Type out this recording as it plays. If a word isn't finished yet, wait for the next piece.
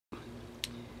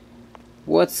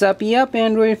What's up,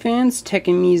 Android fans? Tech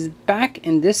and Me is back,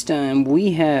 and this time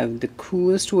we have the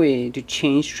coolest way to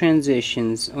change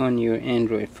transitions on your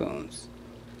Android phones.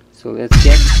 So let's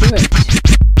get to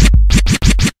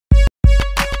it.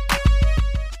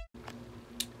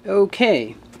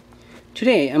 Okay,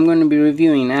 today I'm going to be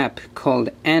reviewing an app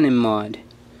called Anim.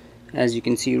 As you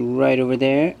can see right over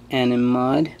there,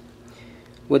 Anim.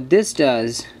 What this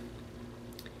does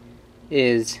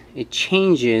is it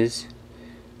changes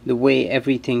the way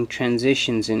everything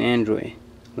transitions in Android,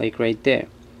 like right there.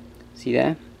 See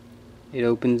that? It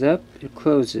opens up, it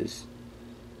closes,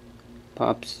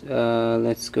 pops.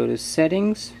 Let's go to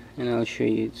settings and I'll show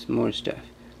you some more stuff.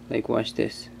 Like, watch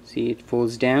this. See, it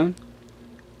folds down,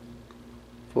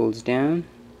 folds down,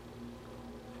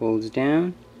 folds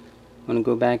down. Want to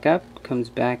go back up, comes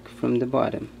back from the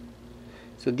bottom.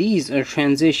 So these are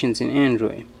transitions in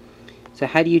Android. So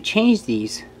how do you change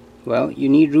these? Well, you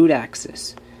need root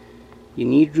access. You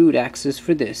need root access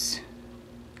for this.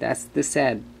 That's the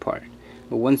sad part.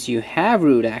 But once you have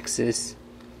root access,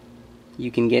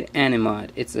 you can get Anim.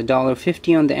 It's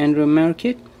 $1.50 on the Android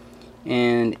market,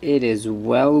 and it is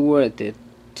well worth it.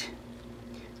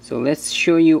 So let's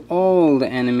show you all the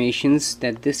animations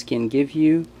that this can give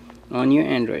you on your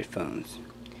Android phones.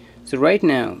 So right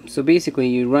now, so basically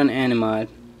you run Anim,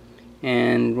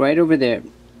 and right over there,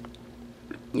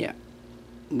 yeah,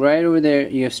 right over there,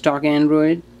 your stock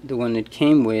Android, the one it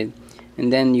came with,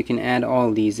 and then you can add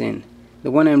all these in. The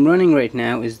one I'm running right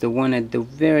now is the one at the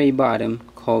very bottom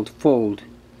called Fold.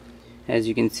 As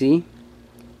you can see,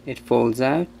 it folds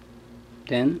out,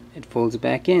 then it folds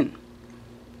back in.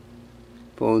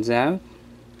 Folds out,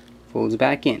 folds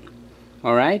back in.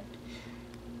 Alright?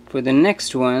 For the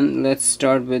next one, let's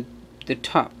start with the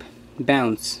top,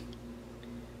 Bounce.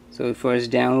 So it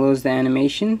first downloads the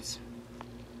animations,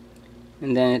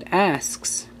 and then it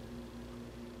asks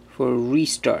for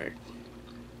restart.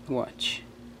 Watch.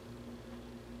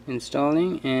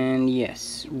 Installing, and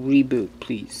yes, reboot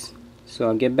please. So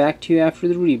I'll get back to you after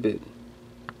the reboot.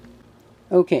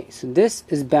 Okay, so this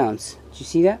is Bounce. Did you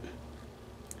see that?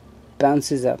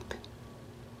 Bounces up.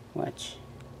 Watch.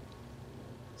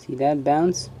 See that?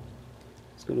 Bounce.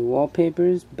 Let's go to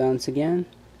wallpapers, bounce again,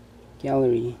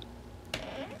 gallery.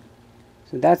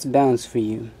 So that's Bounce for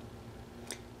you.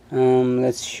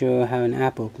 Let's show how an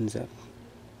app opens up.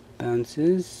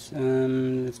 Bounces.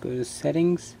 Let's go to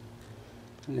settings.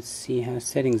 Let's see how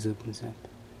settings opens up.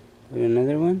 Go to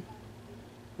another one.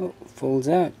 Oh, folds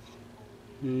out.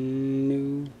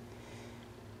 New.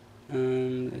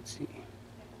 Let's see.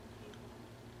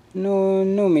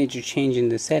 No major change in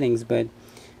the settings, but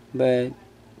the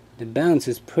bounce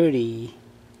is pretty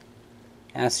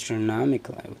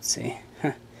astronomical, I would say.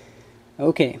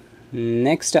 Okay,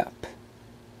 next up.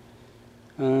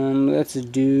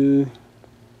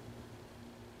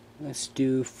 Let's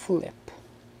do flip.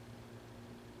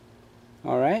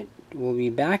 Alright, we'll be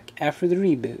back after the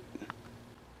reboot.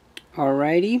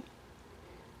 Alrighty,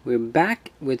 we're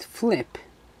back with flip.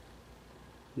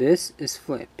 This is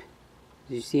flip.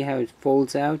 Did you see how it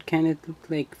folds out? Kind of look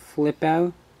like flip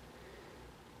out.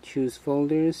 Choose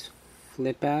folders,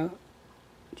 flip out,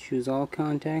 choose all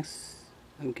contacts.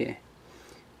 Okay,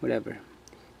 whatever.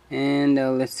 And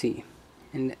let's see.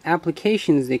 And the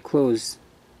applications, they close.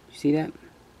 You see that?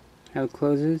 How it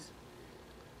closes?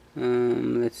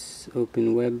 Let's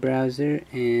open web browser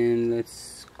and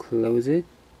let's close it.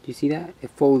 Do you see that? It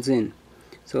folds in.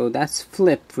 So that's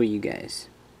flip for you guys.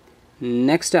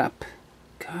 Next up.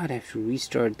 God, I have to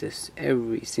restart this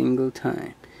every single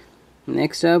time.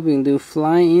 Next up, we'll do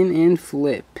fly in and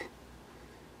flip.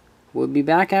 We'll be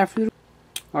back after.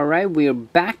 Alright, we are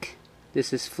back.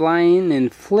 This is fly in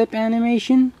and flip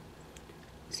animation.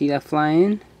 See that fly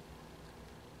in?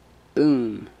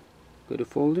 Boom. Go to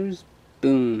folders.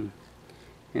 Boom.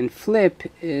 And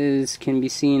flip can be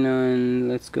seen on,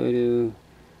 let's go to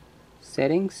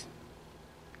settings.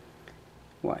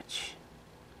 Watch.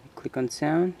 Click on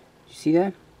sound. You see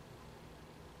that?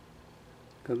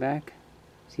 Go back.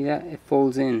 See that? It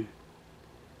folds in.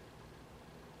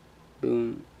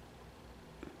 Boom.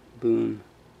 Boom.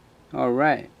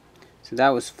 Alright. So that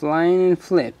was flying and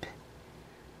flip.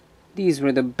 These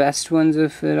were the best ones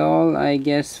of it all, I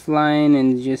guess. Flying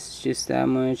and just that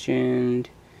much, and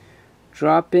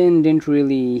drop in didn't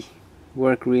really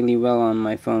work really well on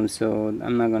my phone, so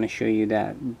I'm not going to show you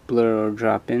that blur or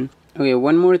drop in. Okay,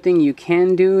 one more thing you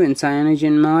can do in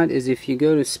Cyanogenmod is if you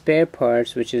go to spare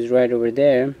parts, which is right over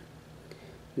there,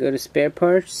 go to spare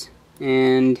parts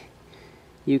and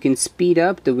you can speed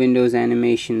up the Windows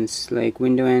animations. Like,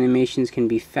 window animations can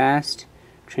be fast,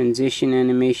 transition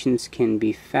animations can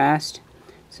be fast.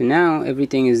 So now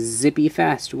everything is zippy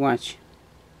fast. Watch.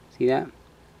 See that?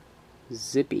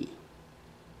 Zippy.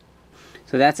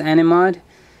 So that's Animod.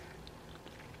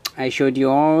 I showed you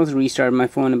all, restarted my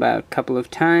phone about a couple of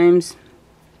times.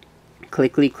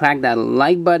 Clack that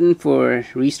like button for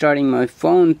restarting my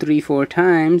phone 3-4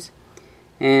 times.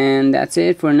 And that's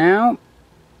it for now.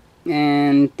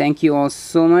 And thank you all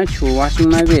so much for watching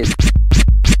my vid.